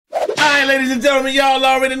Alright, ladies and gentlemen, y'all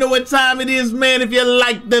already know what time it is, man. If you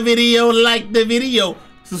like the video,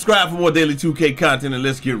 subscribe for more daily 2K content, and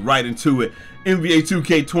let's get right into it. NBA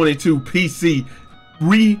 2K22 PC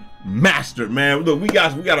remastered, man. Look, we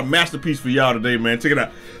got a masterpiece for y'all today, man. Check it out.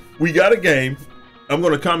 We got a game. I'm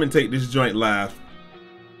gonna commentate this joint live.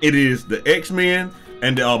 It is the X-Men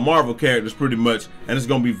and the Marvel characters, pretty much, and it's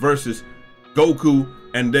gonna be versus Goku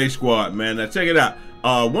and Day Squad, man. Now check it out.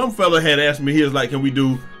 One fella had asked me, he was like, can we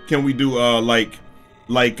do like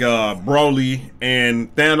Broly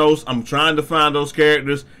and Thanos? I'm trying to find those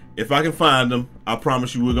characters. If I can find them, I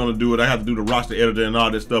promise you we're gonna do it. I have to do the roster editor and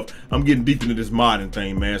all this stuff. I'm getting deep into this modding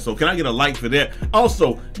thing, man. So can I get a like for that?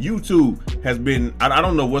 Also, YouTube has been, I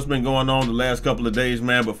don't know what's been going on the last couple of days,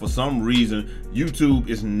 man, but for some reason, YouTube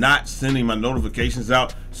is not sending my notifications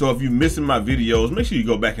out. So if you're missing my videos, make sure you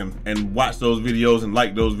go back and watch those videos and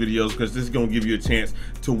like those videos, because this is gonna give you a chance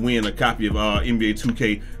to win a copy of NBA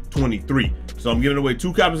 2K23. So I'm giving away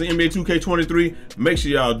 2 copies of NBA 2K23. Make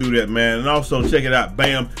sure y'all do that, man. And also check it out.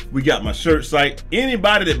 Bam, we got my shirt site.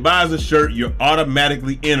 Anybody that buys a shirt, you're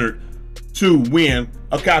automatically entered to win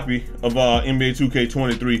a copy of NBA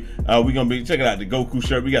 2K23. We're gonna be, check it out, the Goku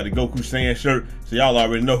shirt. We got the Goku Saiyan shirt. So y'all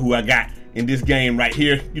already know who I got in this game right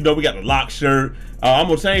here. You know, we got the Lock shirt. I'm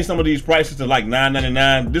gonna change some of these prices to like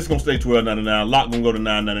 $9.99. This is gonna stay $12.99. Lock gonna go to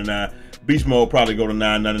 $9.99. Beast Mode probably go to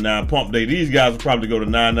 $9.99. Pump Day, these guys will probably go to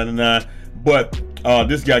 $9.99. But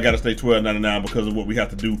this guy got to stay $12.99 because of what we have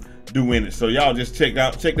to do in it. So y'all just check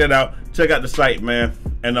that out. Check out the site, man,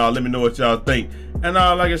 and let me know what y'all think. And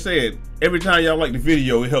like I said, every time y'all like the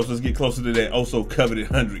video, it helps us get closer to that also coveted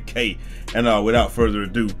 100K. And without further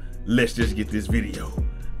ado, let's just get this video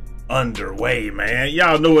underway, man.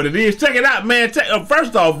 Y'all know what it is. Check it out, man.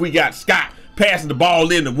 First off, we got Scott passing the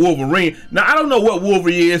ball in to Wolverine. Now, I don't know what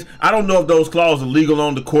Wolverine is. I don't know if those claws are legal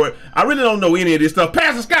on the court. I really don't know any of this stuff.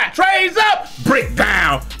 Passing Scott, trades up, break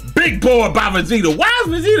down. Big boy by Vegeta. Why is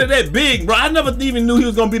Vegeta that big, bro? I never even knew he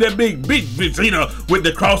was gonna be that big. Big Vegeta with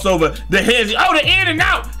the crossover, the heads. Oh, the in and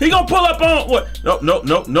out. He gonna pull up on what?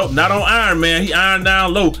 Nope, not on Iron Man. He iron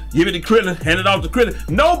down low. Give it to Krillin, hand it off to Krillin.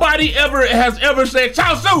 Nobody has ever said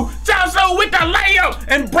Chao Su with the layup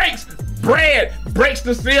and breaks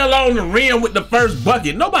the seal on the rim with the first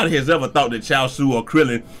bucket. Nobody has ever thought that Chao Su or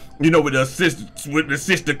Krillin, you know, with the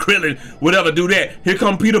sister Krillin would ever do that. Here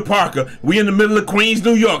come Peter Parker. We in the middle of Queens,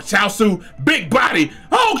 New York. Chao Su, big body.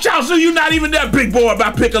 Oh, Chao Su, you not even that big boy.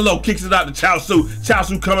 By Piccolo, kicks it out to Chao Su. Chao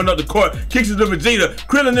Su coming up the court, kicks it to Vegeta.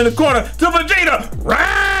 Krillin in the corner to Vegeta.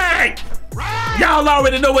 Right! Y'all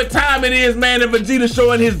already know what time it is, man, and Vegeta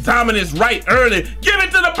showing his dominance right early. Give it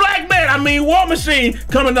to the black man, I mean War Machine,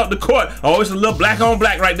 coming up the court. Oh, it's a little black on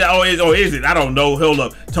black right there. Oh, is it? I don't know. Hold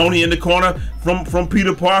up. Tony in the corner from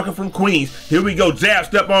Peter Parker from Queens. Here we go. Jab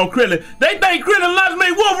step on Krillin. They think Krillin loves me.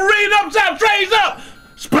 Wolverine up top, trades up.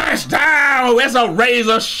 Splash down. That's a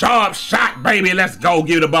razor sharp shot, baby. Let's go.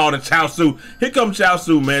 Give the ball to Chao Su. Here comes Chao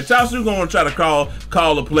Su, man. Chao Su gonna try to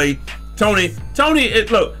call a play. Tony,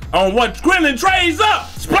 look, on what Krillin trades up,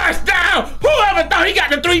 splash down. Whoever thought he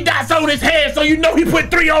got the 3 dots on his head, so you know he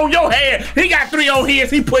put 3 on your head. He got 3 on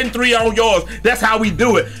his, he putting 3 on yours. That's how we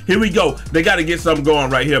do it. Here we go. They got to get something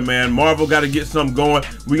going right here, man. Marvel got to get something going.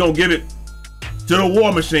 We gonna give it to the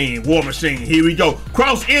War Machine. War Machine, here we go.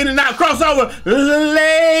 Cross in and out, crossover.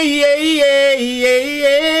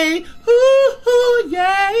 Ooh,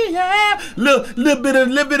 yeah. Little bit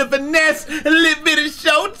of finesse, a little bit of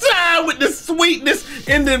showtime with the sweetness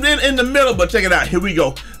in the middle. But check it out. Here we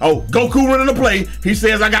go. Oh, Goku running the play. He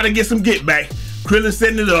says, I gotta get some get back. Krillin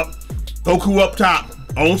setting it up. Goku up top.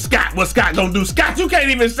 On Scott, what Scott gonna do? Scott, you can't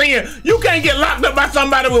even see him. You can't get locked up by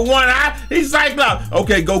somebody with one eye. He's psyched out.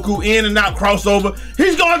 Okay, Goku in and out, crossover.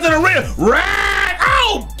 He's going to the rim. Right!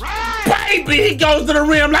 Oh! Right. Baby, he goes to the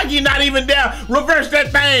rim like he's not even there. Reverse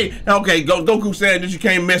that thing. Okay, Goku saying that you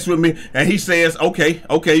can't mess with me. And he says, okay,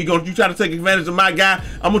 you try to take advantage of my guy?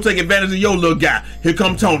 I'm gonna take advantage of your little guy. Here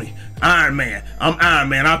come Tony. Iron Man. I'm Iron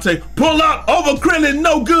Man. I'll take pull up over Krillin.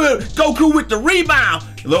 No good. Goku with the rebound.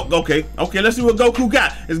 Look, okay, let's see what Goku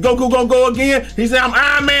got. Is Goku gonna go again? He said, I'm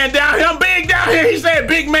Iron Man down here. I'm big down here. He said,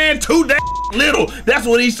 big man, too damn little. That's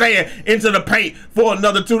what he's saying. Into the paint for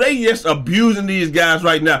another 2. They just abusing these guys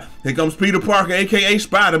right now. Here comes Peter Parker, aka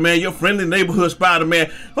Spider-Man, your friendly neighborhood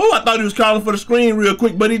Spider-Man. Oh, I thought he was calling for the screen real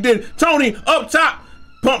quick, but he didn't. Tony up top.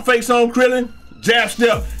 Pump fakes on Krillin. Jab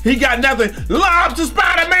step. He got nothing. Lob to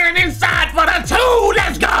Spider-Man inside for the 2.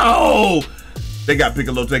 Let's go. They got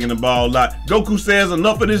Piccolo taking the ball a lot. Goku says,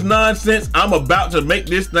 enough of this nonsense. I'm about to make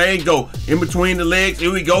this thing go. In between the legs,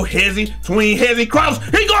 here we go. Hezzy, tween Hezzy, cross.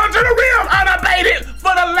 He going to the rim, unabated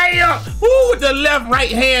for the layup. Ooh, with the left right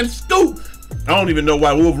hand scoop. I don't even know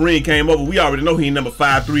why Wolverine came over. We already know he ain't number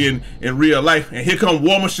 5'3" in real life. And here come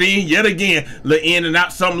War Machine yet again. Little in and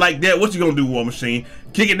out, something like that. What you gonna do, War Machine?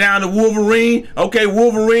 Kick it down to Wolverine. Okay,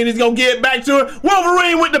 Wolverine is gonna get back to it.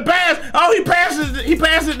 Wolverine with the pass. Oh, he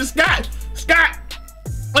passes it to Scott. Scott,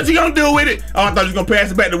 what you gonna do with it? Oh, I thought you was gonna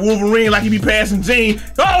pass it back to Wolverine like he be passing Gene.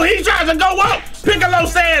 Oh, he tries to go up. Piccolo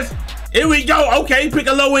says, here we go. Okay,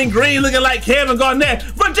 Piccolo in green looking like Kevin Garnett.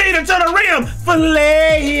 Vegeta to the rim.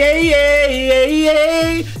 Filet.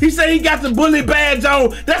 He said he got the bully badge on.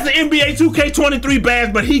 That's the NBA 2K23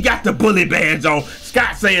 badge, but he got the bully badge on.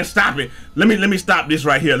 Scott saying stop it. Let me stop this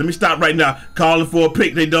right here. Let me stop right now. Calling for a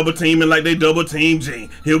pick. They double teaming like they double team Gene.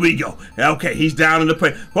 Here we go. Okay, he's down in the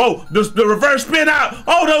paint. Oh, the reverse spin out.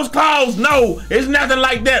 Oh, those claws. No, it's nothing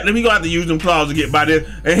like that. Let me go have to use them claws to get by this.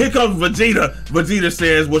 And here comes Vegeta. Vegeta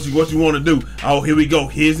says, what you want to do? Oh, here we go.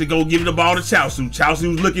 Here's it. Go give the ball to Chaozu.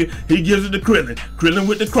 Chaozu's looking. He gives it to Krillin. Krillin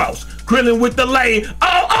with the cross. Krillin with the lane.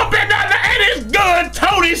 Oh, up and down the, and it's good.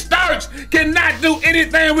 Tony Starks cannot do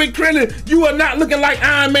anything with Krillin. You are not looking like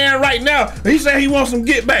Iron Man right now. He said he wants some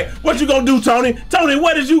get back. What you gonna do, Tony? Tony,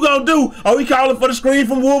 what is you gonna do? Oh, he calling for the screen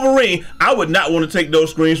from Wolverine. I would not want to take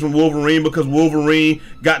those screens from Wolverine because Wolverine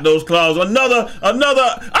got those claws. Another.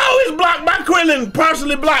 Oh, it's blocked by Krillin.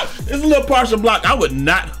 Partially blocked. It's a little partial block. I would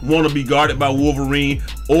not want to be guarded by Wolverine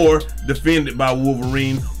or defended by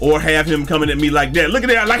Wolverine or have him coming at me like that. Look at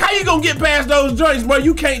that. Like, how you gonna get past those joints, bro?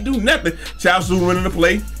 You can't do nothing. Chaozu running the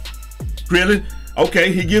play. Krillin.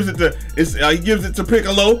 Okay, he gives it to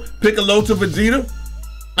Piccolo. Piccolo to Vegeta.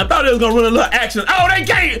 I thought it was gonna run a little action. Oh, they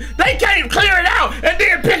can't clear it out. And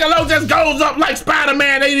then Piccolo just goes up like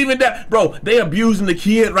Spider-Man. They ain't even that. Bro, they abusing the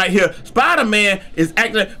kid right here. Spider-Man is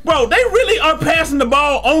acting, bro, they really are passing the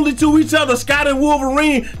ball only to each other, Scott and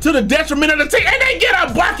Wolverine, to the detriment of the team. And they get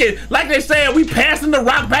a bucket. Like they said, we passing the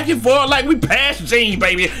rock back and forth like we passed Gene,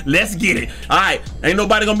 baby. Let's get it. All right, ain't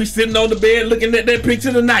nobody gonna be sitting on the bed looking at that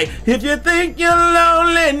picture tonight. If you think you're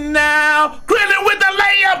lonely now, Krillin with the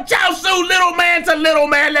layup, Chaozu, little man to little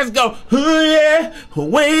man. Let's go. Oh yeah,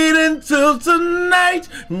 wait until tonight,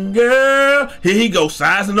 girl. Here he goes,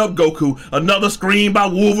 sizing up Goku. Another screen by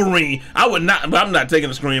Wolverine. I'm not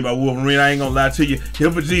taking a screen by Wolverine. I ain't gonna lie to you. Here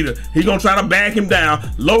Vegeta. He gonna try to back him down.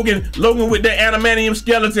 Logan with that adamantium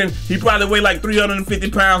skeleton. He probably weigh like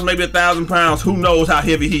 350 pounds, maybe 1,000 pounds. Who knows how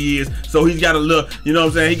heavy he is? So he's got a little, you know what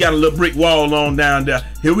I'm saying? He got a little brick wall on down there.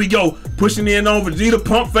 Here we go, pushing in on Vegeta.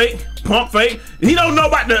 Pump fake. He don't know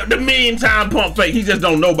about the million-time pump fake. He just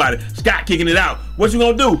don't know about it. Scott kicking it out. What you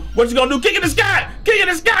gonna do? Kick it to Scott.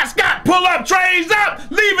 Scott, pull up, trays up,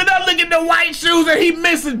 leave it up. Look at the white shoes, and he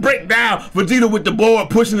misses. Break down. Vegeta with the board,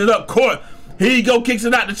 pushing it up court. Here you go, kicks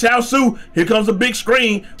it out to Chaozu. Here comes a big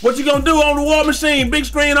screen. What you gonna do on the War Machine? Big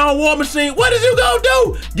screen on War Machine. What is you gonna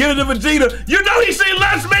do? Give it to Vegeta. You know he seen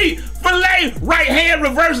lunch meat. Filet, right hand,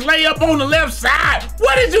 reverse layup on the left side.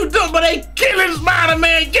 What did you do? But they killing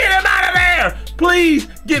Spider-Man. Get him out of there. Please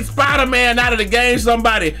get Spider-Man out of the game,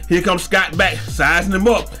 somebody. Here comes Scott back, sizing him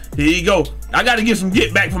up. Here you go. I got to get some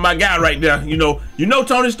get back from my guy right there. You know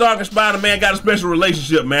Tony Stark and Spider-Man got a special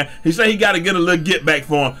relationship, man. He said he got to get a little get back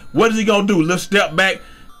for him. What is he gonna do? A little step back.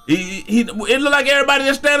 It looked like everybody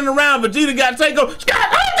that's standing around. Vegeta got to take over. Scott,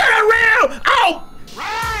 around. Oh,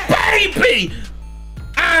 baby.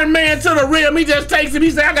 Iron Man to the rim. He just takes him.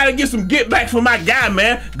 He said, I got to get some get back for my guy,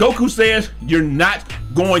 man. Goku says, you're not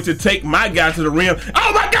going to take my guy to the rim.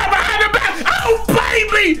 Oh my God, behind the back. Oh,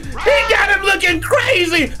 baby. He got him looking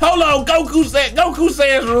crazy. Hold on. Goku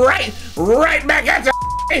says right back at you.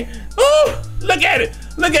 Ooh, look at it.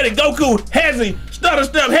 Goku, Hezzy, stutter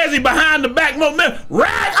step, Hezzy behind the back moment.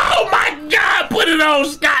 Right. Oh my God. Put it on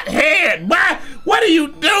Scott's head. What are you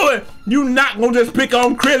doing? You not going to just pick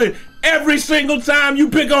on Krillin. Every single time you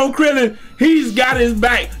pick on Krillin, he's got his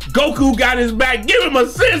back. Goku got his back. Give him a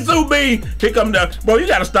sensu bean. Here come the, bro, you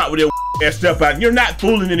gotta stop with that ass step out. You're not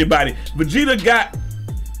fooling anybody. Vegeta got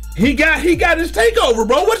his takeover,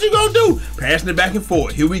 bro. What you gonna do? Passing it back and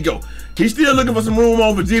forth. Here we go. He's still looking for some room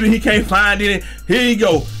on Vegeta. He can't find it. Here you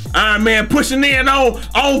go. Iron Man pushing in on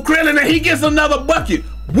Krillin, and he gets another bucket.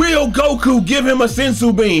 Will Goku give him a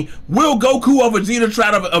sensu bean? Will Goku or Vegeta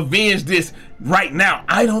try to avenge this right now?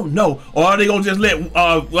 I don't know. Or are they gonna just let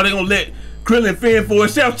Krillin fend for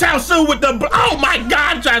himself? Chaozu with the, oh my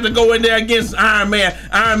God, tries to go in there against Iron Man.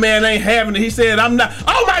 Iron Man ain't having it. He said, I'm not.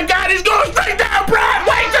 Oh my God, he's going straight down, Prime.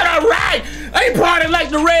 Way to the right. They parted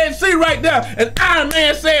like the Red Sea right there. And Iron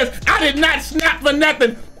Man says, I did not snap for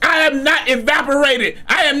nothing. I am not evaporated.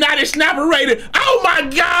 I am not snaperated. Oh my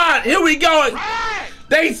God, here we go.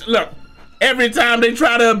 Look, Every time they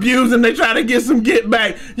try to abuse him, they try to get some get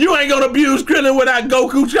back. You ain't gonna abuse Krillin without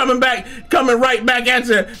Goku coming right back at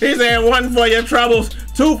you. He said 1 for your troubles,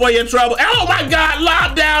 2 for your trouble. Oh my God,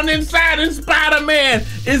 locked down inside, and Spider-Man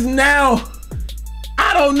is now,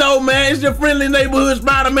 I don't know, man. It's your friendly neighborhood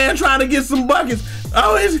Spider-Man trying to get some buckets.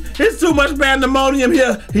 Oh, it's too much pandemonium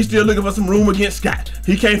here. He's still looking for some room against Scott.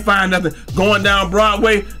 He can't find nothing. Going down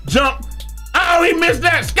Broadway, jump. Oh, he missed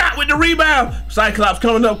that. Scott with the rebound. Cyclops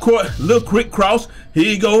coming up court. Little quick cross.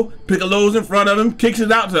 Here you go. Piccolo's in front of him. Kicks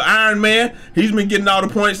it out to Iron Man. He's been getting all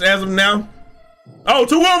the points as of now. Oh,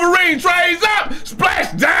 to Wolverine. Trades up.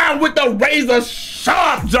 Splash down with the razor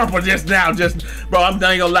sharp jumper just now. Bro, I'm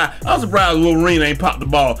not gonna lie. I'm surprised Wolverine ain't popped the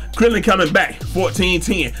ball. Krillin coming back.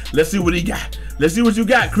 14-10. Let's see what he got. Let's see what you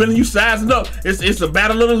got, Krillin. You sizing up. It's a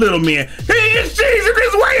battle of the little men. He is cheesing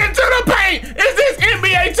his way into the paint. Is this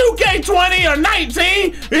NBA 2K20 or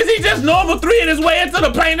 19? Is he just normal 3 in his way into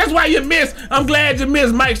the paint? That's why you missed. I'm glad you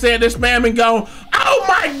missed. Mike said this spam and gone. Oh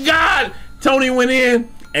my God. Tony went in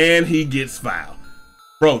and he gets fouled.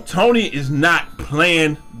 Bro, Tony is not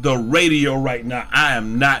playing the radio right now. I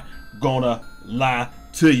am not gonna lie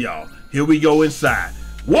to y'all. Here we go inside.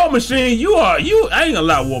 War Machine, I ain't gonna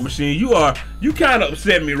lie, War Machine, you kind of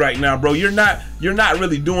upset me right now, bro. You're not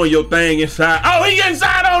really doing your thing inside. Oh, he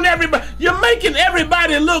inside on everybody. You're making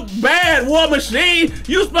everybody look bad, War Machine.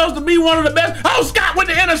 You supposed to be one of the best. Oh, Scott with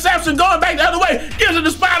the interception, going back the other way. Gives it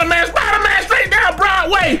to Spider-Man. Spider-Man straight down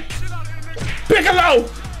Broadway. Piccolo.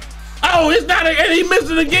 Oh, it's not, and he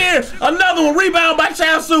missed it again. Another one, rebound by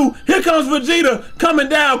Chaozu. Here comes Vegeta coming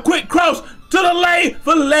down, quick cross. To the lane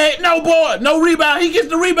for the leg. No board, no rebound. He gets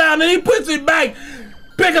the rebound and he puts it back.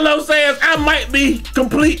 Piccolo says, I might be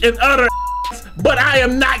complete and utter, but I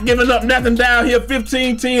am not giving up nothing down here.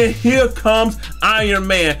 15-10. Here comes Iron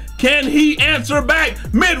Man. Can he answer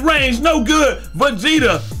back? Mid-range, no good.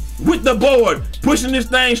 Vegeta with the board, pushing this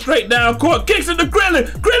thing straight down court. Kicks it to Krillin.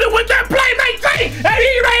 Krillin with that playmate take, and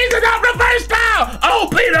he raises up reverse foul. Oh,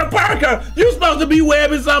 Peter Parker, you supposed to be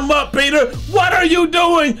webbing something up, Peter. What are you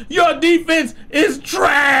doing? Your defense is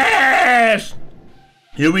trash.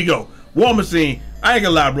 Here we go. War Machine, I ain't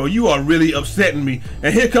gonna lie, bro. You are really upsetting me.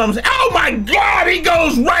 And here comes, oh my God, he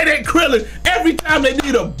goes right at Krillin. Every time they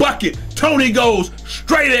need a bucket, Tony goes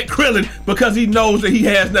straight at Krillin because he knows that he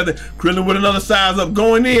has nothing. Krillin with another size up,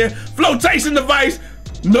 going in. Flotation device,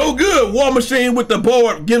 no good. War Machine with the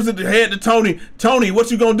board, gives it the head to Tony. Tony,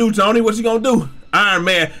 what you gonna do, Tony? What you gonna do? Iron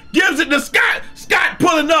Man gives it to Scott. Scott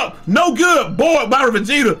pulling up, no good. Board by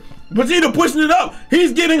Vegeta. Vegeta pushing it up.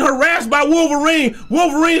 He's getting harassed by Wolverine.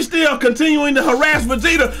 Wolverine still continuing to harass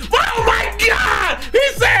Vegeta. Oh my God! He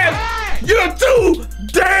says, you're too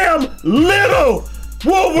damn little.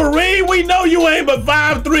 Wolverine, we know you ain't but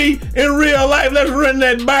 5'3" in real life. Let's run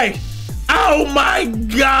that back. Oh my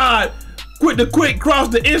God. With the quick cross,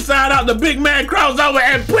 the inside out, the big man crossover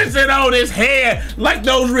and puts it on his head like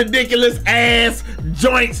those ridiculous ass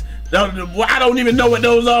joints. I don't even know what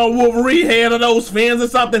those are. Wolverine head or those fins or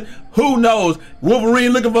something. Who knows?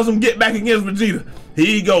 Wolverine looking for some get back against Vegeta. Here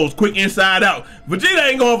he goes, quick inside out. Vegeta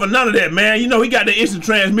ain't going for none of that, man. You know he got the instant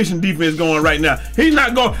transmission defense going right now. He's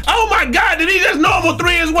not going. Oh my God, did he just normal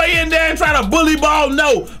 3 his way in there and try to bully ball?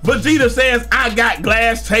 No. Vegeta says, I got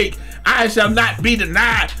glass take. I shall not be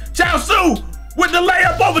denied. Chaozu with the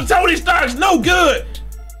layup over Tony Stark's, no good.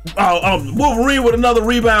 Wolverine with another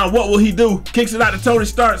rebound. What will he do? Kicks it out to Tony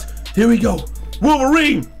Stark's. Here we go.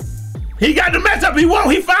 Wolverine. He got the matchup he won.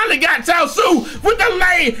 He finally got Chaozu with the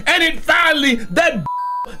lane, and it finally, that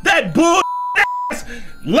bull ass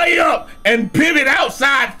layup and pivot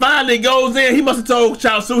outside finally goes in. He must have told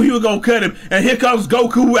Chaozu he was gonna cut him, and here comes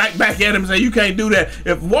Goku back at him and say, you can't do that.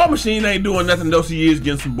 If War Machine ain't doing nothing, though, he is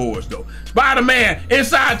getting some boards, though. Spider-Man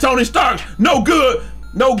inside Tony Stark, no good.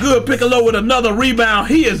 No good. Piccolo with another rebound.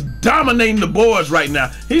 He is dominating the boards right now.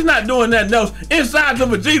 He's not doing nothing else. Inside to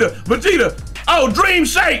Vegeta. Vegeta. Oh, Dream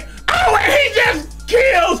Shake. Oh, and he just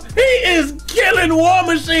kills. He is killing War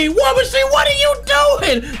Machine. War Machine, what are you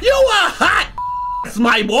doing? You are hot,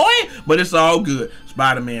 my boy. But it's all good.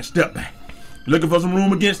 Spider-Man, step back. Looking for some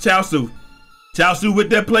room against Chaozu. Chaozu with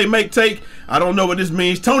that playmate take. I don't know what this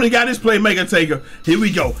means. Tony got his playmaker taker. Here we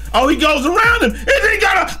go. Oh, he goes around him. Is he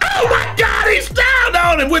gonna? Oh my God, he styled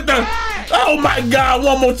on him with the. Oh my God,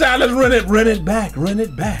 one more time. Let's run it back, run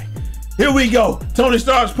it back. Here we go. Tony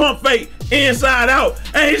Stark's pump fake, inside out,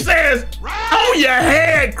 and he says, on your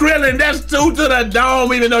head, Krillin. That's 2 to the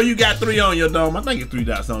dome, even though you got 3 on your dome. I think it's 3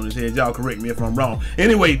 dots on his head. Y'all correct me if I'm wrong.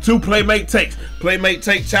 Anyway, 2 playmate takes. Playmate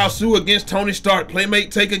take Chaozu against Tony Stark.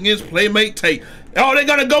 Playmate take against playmate take. Oh, they're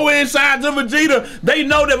gonna go inside to Vegeta. They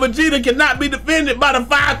know that Vegeta cannot be defended by the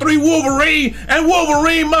 5'3" Wolverine, and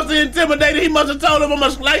Wolverine must have intimidated. He must have told him, I'm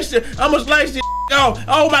gonna slice you. I'm gonna slice you.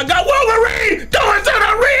 Oh my God, Wolverine going to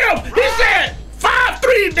the rim. He said,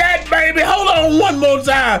 5'3" that baby. Hold on one more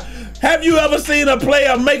time. Have you ever seen a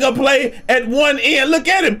player make a play at one end? Look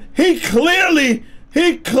at him. He clearly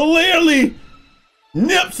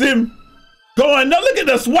nips him. Going, no, look at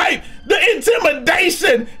the swipe, the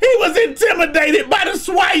intimidation. He was intimidated by the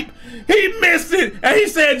swipe. He missed it, and he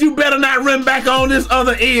said, you better not run back on this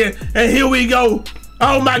other end. And here we go.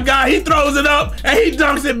 Oh my God, he throws it up, and he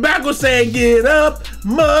dunks it backwards saying, get up,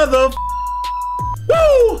 mother,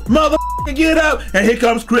 woo, mother, get up. And here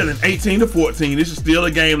comes Krillin, 18-14. This is still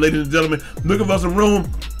a game, ladies and gentlemen. Looking for some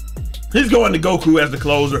room. He's going to Goku as the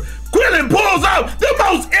closer. Krillin pulls out the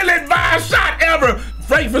most ill-advised shot ever.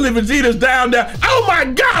 Thankfully, Vegeta's down there. Oh my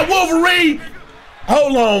God, Wolverine.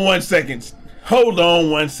 Hold on 1 second. Hold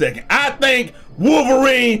on 1 second. I think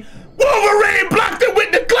Wolverine blocked it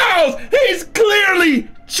with the claws. He's clearly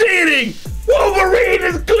cheating. Wolverine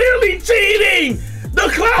is clearly cheating.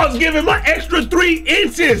 The claws give him an extra 3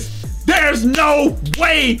 inches. There's no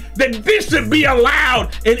way that this should be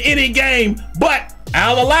allowed in any game, but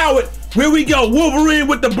I'll allow it. Here we go, Wolverine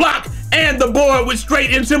with the block and the board with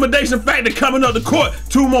straight intimidation factor coming up the court.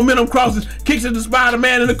 2 momentum crosses, kicks it to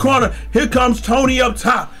Spider-Man in the corner. Here comes Tony up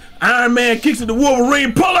top. Iron Man kicks it to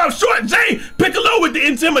Wolverine, pull up short J. Piccolo with the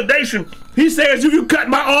intimidation. He says, if you cut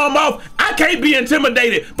my arm off, I can't be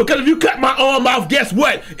intimidated, because if you cut my arm off, guess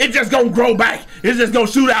what? It's just gonna grow back. It's just gonna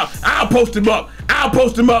shoot out. I'll post him up.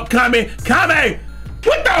 Kame with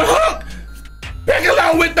the hook.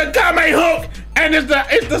 Piccolo with the Kame hook. And it's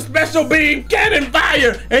the special beam cannon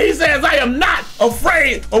fire. And he says, I am not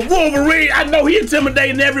afraid of Wolverine. I know he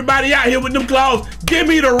intimidating everybody out here with them claws. Give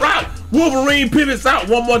me the rock. Wolverine pivots out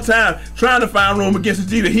one more time, trying to find room against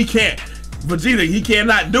Vegeta. He can't. Vegeta, he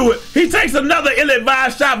cannot do it. He takes another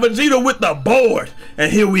ill-advised shot, Vegeta with the board.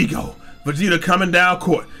 And here we go. Vegeta coming down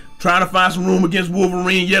court, trying to find some room against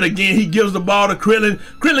Wolverine yet again. He gives the ball to Krillin.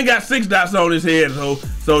 Krillin got 6 dots on his head,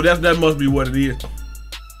 so that must be what it is.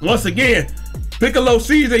 Once again, Piccolo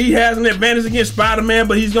sees that he has an advantage against Spider-Man,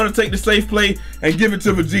 but he's gonna take the safe play and give it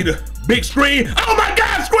to Vegeta. Big screen. Oh my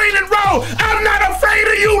God, screen and roll. I'm not afraid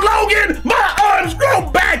of you, Logan. My arms grow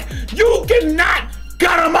back. You cannot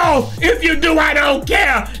cut them off. If you do, I don't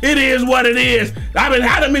care. It is what it is. I'd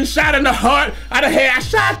have been shot in the heart. I'd have had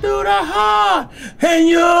shot through the heart. And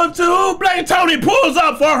you too blame. Tony pulls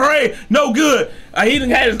up for Hooray. No good. He done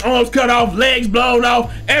had his arms cut off, legs blown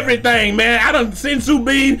off, everything, man. I done Sensu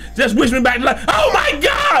Bean, just wish me back to life. Oh my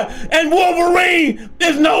God! And Wolverine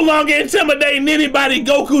is no longer intimidating anybody.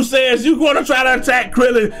 Goku says, you gonna try to attack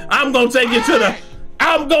Krillin, I'm gonna take you to the,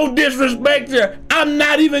 I'm gonna disrespect you. I'm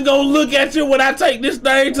not even gonna look at you when I take this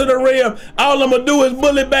thing to the rim. All I'm gonna do is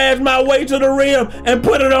bullet bash my way to the rim and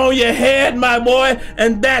put it on your head, my boy.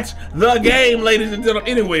 And that's the game, ladies and gentlemen.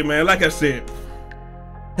 Anyway, man, like I said,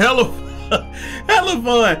 hella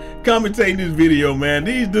fun commentating this video, man.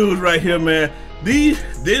 These dudes right here, man, these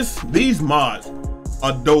mods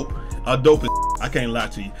are dope as I can't lie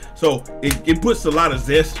to you. So it puts a lot of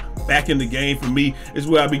zest back in the game for me. It's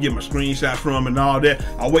where I be getting my screenshots from and all that.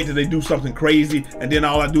 I wait till they do something crazy, and then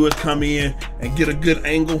all I do is come in and get a good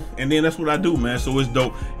angle, and then that's what I do, man. So it's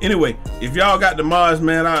dope. Anyway, if y'all got the mods,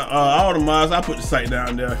 man, all the mods, I put the site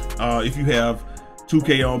down there. If you have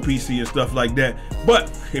 2K on PC and stuff like that. But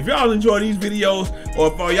if y'all enjoy these videos, or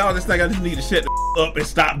if y'all just think I just need to shut the up and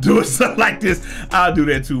stop doing stuff like this, I'll do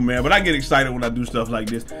that too, man. But I get excited when I do stuff like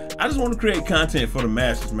this. I just want to create content for the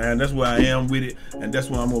masses, man. That's where I am with it, and that's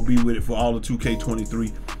where I'm gonna be with it for all of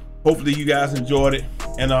 2K23. Hopefully you guys enjoyed it,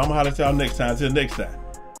 and I'm gonna holler at y'all next time. Till next time,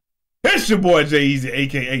 it's your boy Eazy,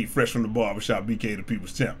 aka Fresh from the Barbershop, BK the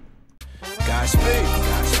People's Champ.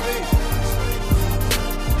 Godspeed.